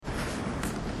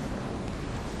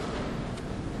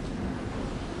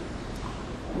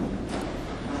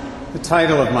The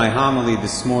title of my homily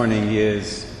this morning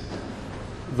is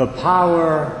The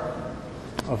Power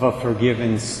of a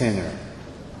Forgiven Sinner.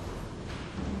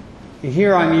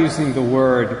 Here I'm using the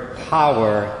word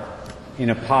power in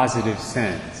a positive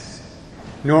sense.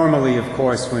 Normally, of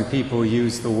course, when people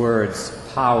use the words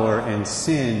power and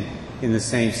sin in the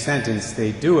same sentence,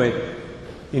 they do it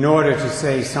in order to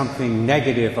say something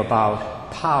negative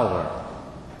about power.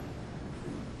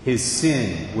 His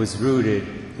sin was rooted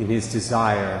in his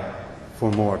desire for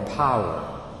more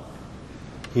power.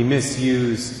 He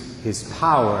misused his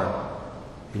power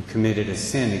and committed a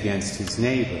sin against his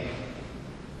neighbor.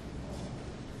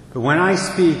 But when I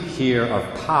speak here of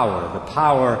power, the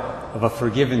power of a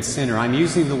forgiven sinner, I'm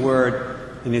using the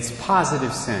word in its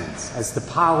positive sense, as the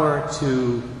power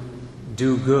to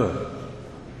do good,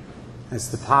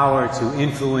 as the power to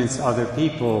influence other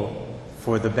people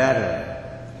for the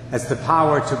better, as the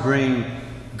power to bring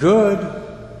good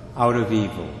out of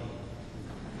evil.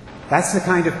 That's the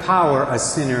kind of power a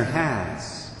sinner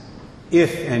has,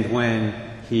 if and when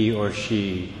he or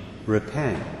she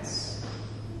repents.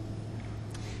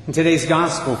 In today's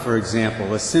gospel, for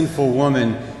example, a sinful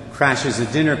woman crashes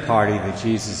a dinner party that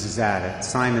Jesus is at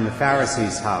Simon the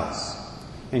Pharisee's house,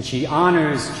 and she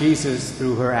honors Jesus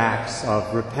through her acts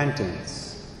of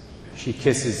repentance. She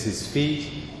kisses his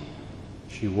feet,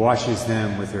 she washes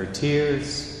them with her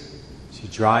tears, she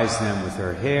dries them with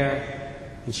her hair,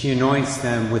 and she anoints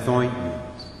them with ointment.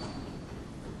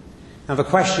 Now the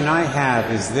question I have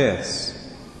is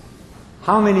this: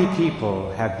 how many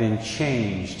people have been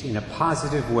changed in a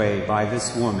positive way by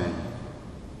this woman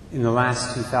in the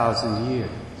last 2,000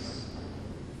 years?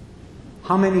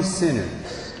 How many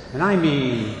sinners, and I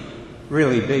mean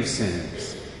really big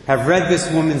sinners, have read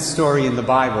this woman's story in the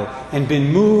Bible and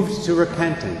been moved to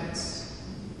repentance?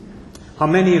 How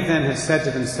many of them have said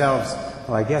to themselves,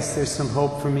 well, I guess there's some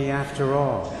hope for me after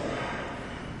all.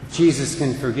 If Jesus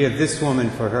can forgive this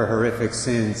woman for her horrific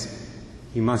sins,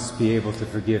 he must be able to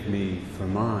forgive me for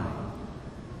mine.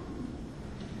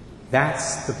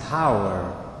 That's the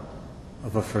power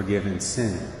of a forgiven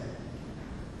sinner.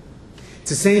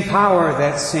 It's the same power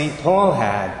that St. Paul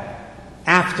had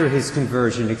after his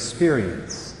conversion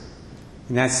experience.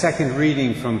 In that second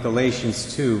reading from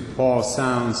Galatians 2, Paul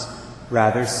sounds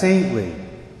rather saintly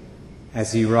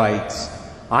as he writes,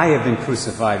 I have been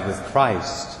crucified with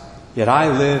Christ, yet I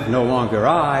live no longer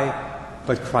I,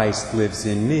 but Christ lives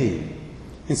in me.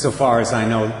 Insofar as I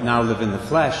now live in the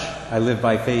flesh, I live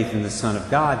by faith in the Son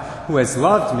of God, who has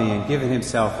loved me and given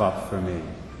himself up for me.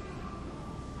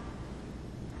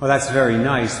 Well, that's very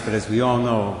nice, but as we all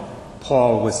know,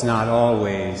 Paul was not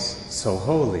always so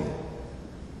holy.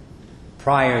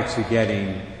 Prior to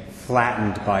getting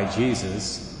flattened by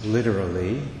Jesus,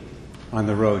 literally, on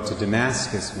the road to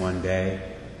Damascus one day,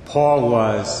 Paul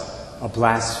was a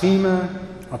blasphemer,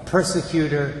 a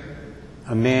persecutor,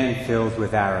 a man filled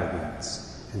with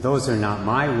arrogance. And those are not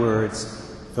my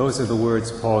words. Those are the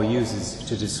words Paul uses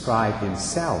to describe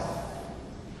himself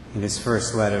in his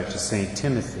first letter to St.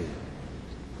 Timothy.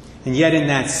 And yet in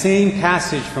that same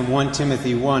passage from 1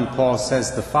 Timothy 1, Paul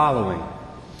says the following: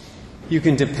 you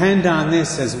can depend on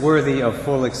this as worthy of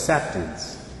full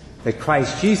acceptance, that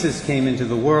Christ Jesus came into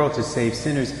the world to save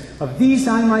sinners. Of these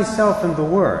I myself am the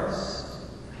worst.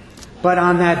 But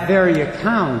on that very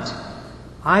account,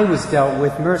 I was dealt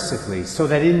with mercifully, so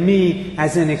that in me,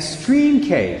 as an extreme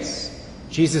case,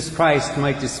 Jesus Christ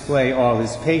might display all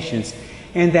his patience,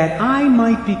 and that I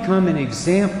might become an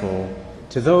example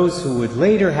to those who would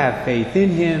later have faith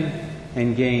in him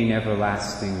and gain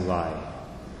everlasting life.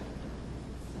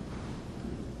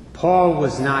 Paul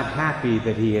was not happy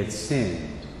that he had sinned.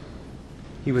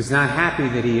 He was not happy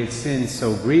that he had sinned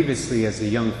so grievously as a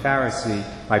young Pharisee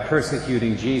by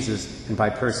persecuting Jesus and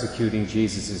by persecuting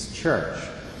Jesus' church.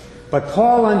 But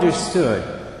Paul understood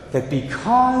that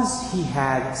because he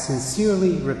had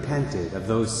sincerely repented of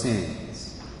those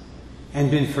sins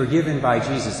and been forgiven by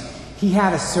Jesus, he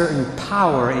had a certain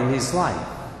power in his life.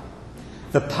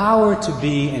 The power to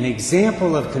be an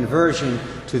example of conversion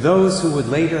to those who would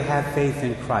later have faith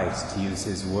in Christ, to use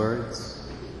his words.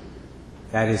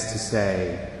 That is to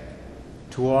say,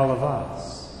 to all of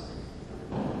us.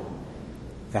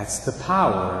 That's the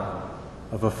power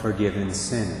of a forgiven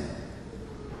sinner.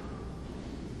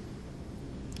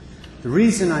 The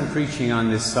reason I'm preaching on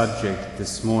this subject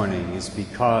this morning is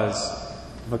because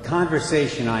of a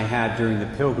conversation I had during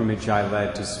the pilgrimage I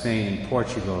led to Spain and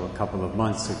Portugal a couple of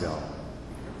months ago.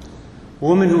 A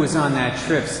woman who was on that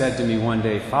trip said to me one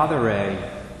day, Father Ray,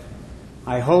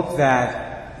 I hope that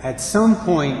at some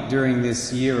point during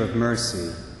this year of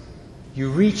mercy, you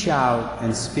reach out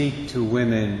and speak to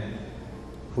women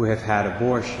who have had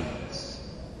abortions.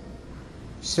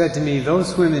 She said to me,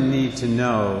 those women need to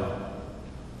know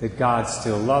that God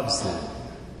still loves them.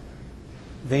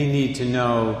 They need to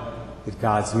know that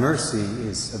God's mercy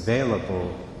is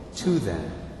available to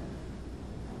them.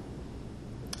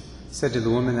 I said to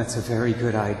the woman, that's a very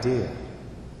good idea.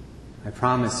 I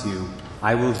promise you,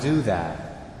 I will do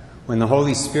that when the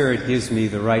Holy Spirit gives me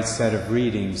the right set of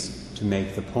readings to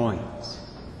make the points.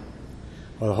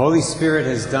 Well, the Holy Spirit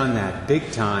has done that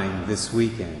big time this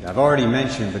weekend. I've already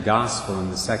mentioned the gospel in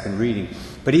the second reading,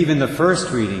 but even the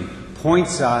first reading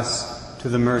points us to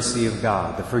the mercy of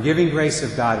God, the forgiving grace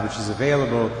of God, which is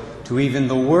available to even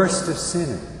the worst of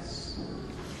sinners.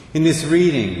 In this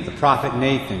reading, the prophet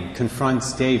Nathan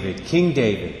confronts David, King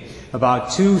David,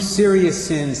 about two serious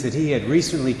sins that he had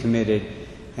recently committed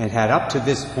and had up to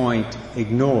this point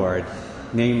ignored,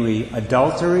 namely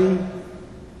adultery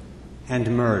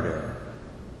and murder.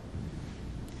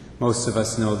 Most of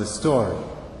us know the story.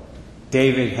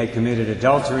 David had committed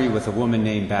adultery with a woman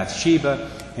named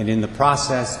Bathsheba, and in the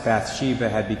process, Bathsheba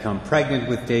had become pregnant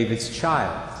with David's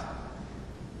child.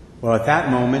 Well, at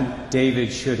that moment,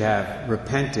 David should have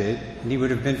repented, and he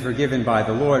would have been forgiven by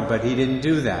the Lord, but he didn't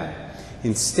do that.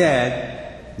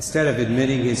 Instead of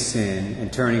admitting his sin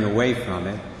and turning away from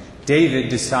it, David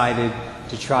decided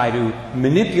to try to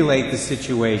manipulate the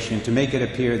situation to make it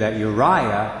appear that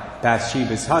Uriah,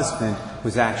 Bathsheba's husband,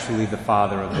 was actually the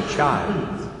father of the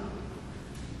child.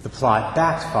 The plot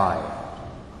backfired.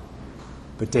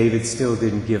 But David still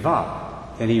didn't give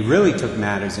up. Then he really took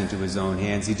matters into his own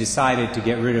hands. He decided to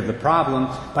get rid of the problem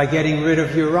by getting rid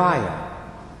of Uriah.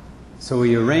 So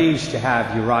he arranged to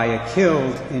have Uriah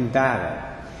killed in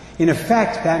battle. In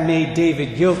effect, that made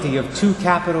David guilty of two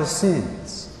capital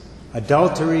sins,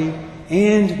 adultery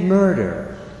and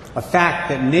murder, a fact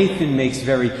that Nathan makes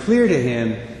very clear to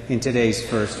him in today's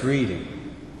first reading.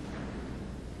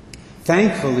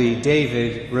 Thankfully,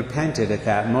 David repented at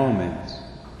that moment.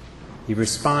 He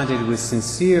responded with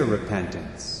sincere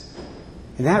repentance.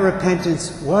 And that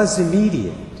repentance was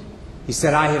immediate. He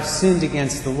said, I have sinned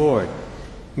against the Lord.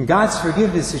 And God's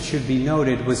forgiveness, it should be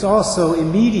noted, was also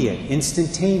immediate,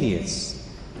 instantaneous.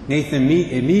 Nathan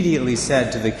immediately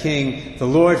said to the king, the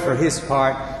Lord, for his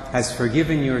part, has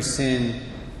forgiven your sin.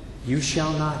 You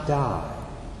shall not die.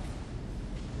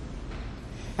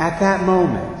 At that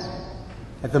moment,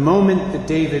 at the moment that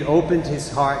David opened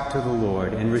his heart to the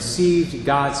Lord and received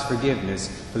God's forgiveness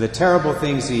for the terrible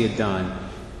things he had done,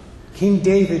 King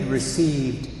David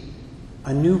received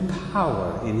a new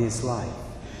power in his life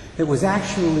that was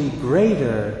actually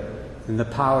greater than the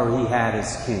power he had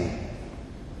as king.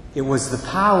 It was the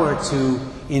power to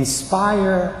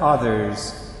inspire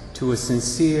others to a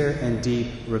sincere and deep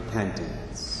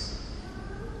repentance.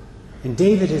 And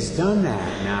David has done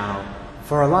that now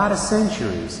for a lot of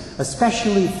centuries,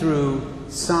 especially through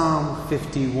Psalm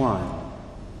 51,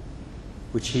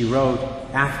 which he wrote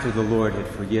after the Lord had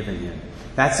forgiven him.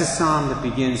 That's a psalm that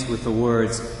begins with the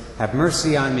words, have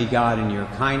mercy on me, God, in your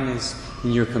kindness,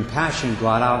 in your compassion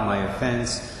blot out my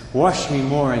offense, wash me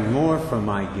more and more from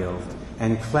my guilt,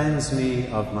 and cleanse me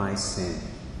of my sin.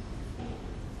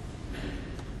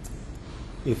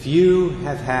 If you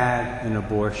have had an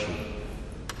abortion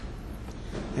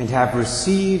and have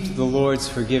received the Lord's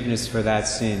forgiveness for that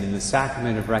sin in the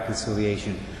sacrament of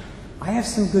reconciliation, I have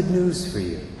some good news for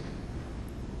you.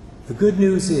 The good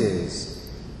news is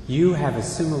you have a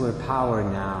similar power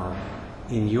now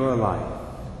in your life,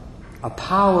 a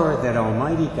power that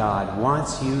Almighty God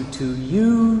wants you to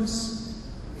use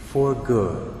for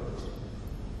good.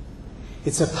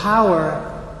 It's a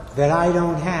power that I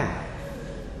don't have.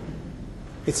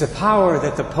 It's a power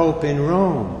that the Pope in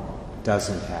Rome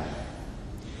doesn't have.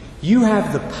 You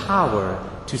have the power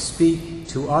to speak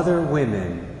to other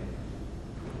women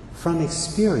from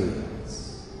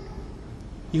experience.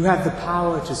 You have the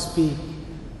power to speak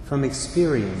from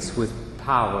experience with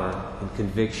power and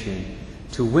conviction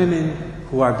to women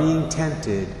who are being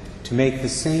tempted to make the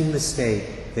same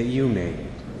mistake that you made.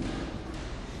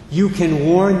 You can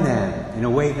warn them in a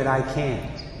way that I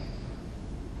can't.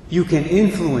 You can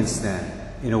influence them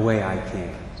in a way I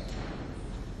can't.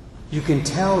 You can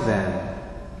tell them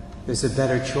there's a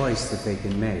better choice that they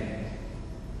can make.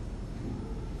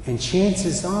 And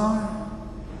chances are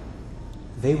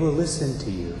they will listen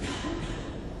to you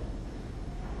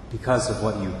because of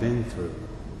what you've been through.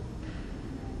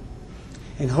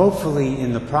 And hopefully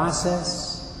in the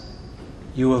process,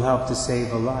 you will help to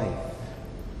save a life,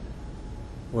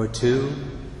 or two,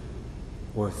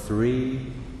 or three,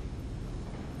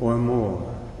 or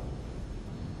more.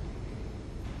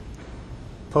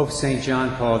 Pope St.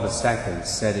 John Paul II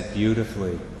said it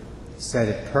beautifully, said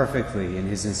it perfectly in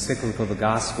his encyclical, The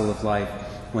Gospel of Life,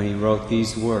 when he wrote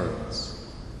these words.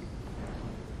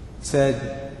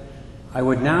 said, "I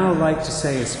would now like to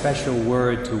say a special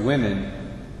word to women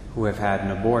who have had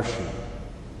an abortion.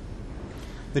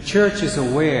 The Church is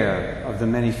aware of the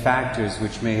many factors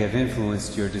which may have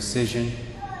influenced your decision,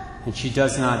 and she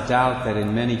does not doubt that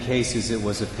in many cases it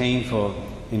was a painful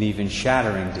and even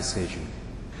shattering decision.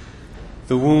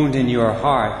 The wound in your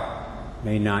heart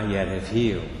may not yet have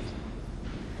healed.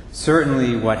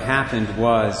 Certainly what happened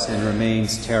was and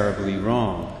remains terribly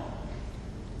wrong.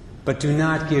 But do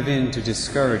not give in to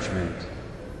discouragement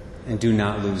and do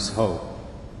not lose hope.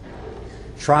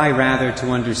 Try rather to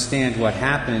understand what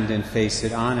happened and face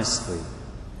it honestly.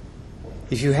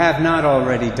 If you have not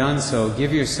already done so,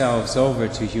 give yourselves over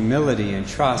to humility and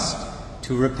trust,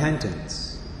 to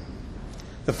repentance.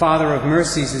 The Father of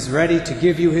mercies is ready to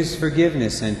give you his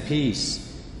forgiveness and peace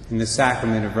in the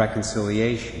sacrament of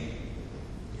reconciliation.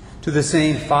 To the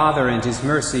same Father and his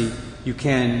mercy you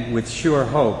can, with sure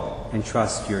hope,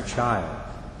 entrust your child.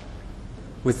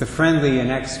 With the friendly and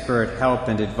expert help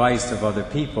and advice of other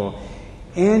people,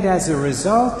 and as a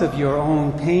result of your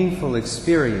own painful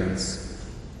experience,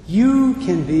 you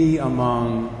can be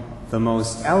among the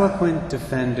most eloquent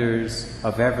defenders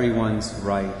of everyone's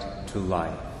right to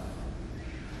life.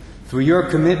 Through your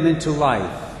commitment to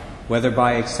life, whether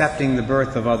by accepting the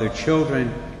birth of other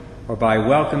children or by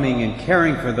welcoming and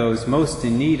caring for those most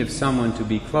in need of someone to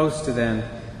be close to them,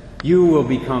 you will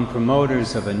become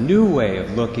promoters of a new way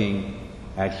of looking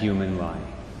at human life.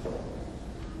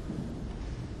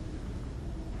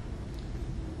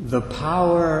 The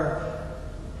power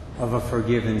of a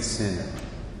forgiven sinner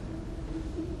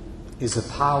is a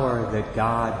power that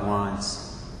God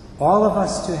wants all of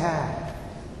us to have.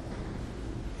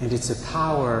 And it's a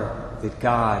power that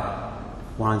God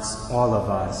wants all of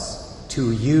us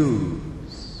to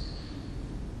use,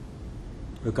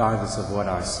 regardless of what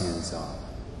our sins are.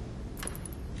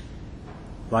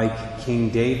 Like King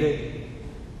David,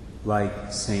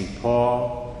 like St.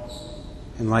 Paul,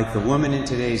 and like the woman in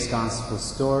today's gospel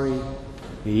story,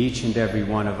 may each and every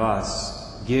one of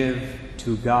us give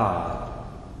to God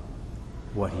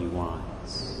what he wants.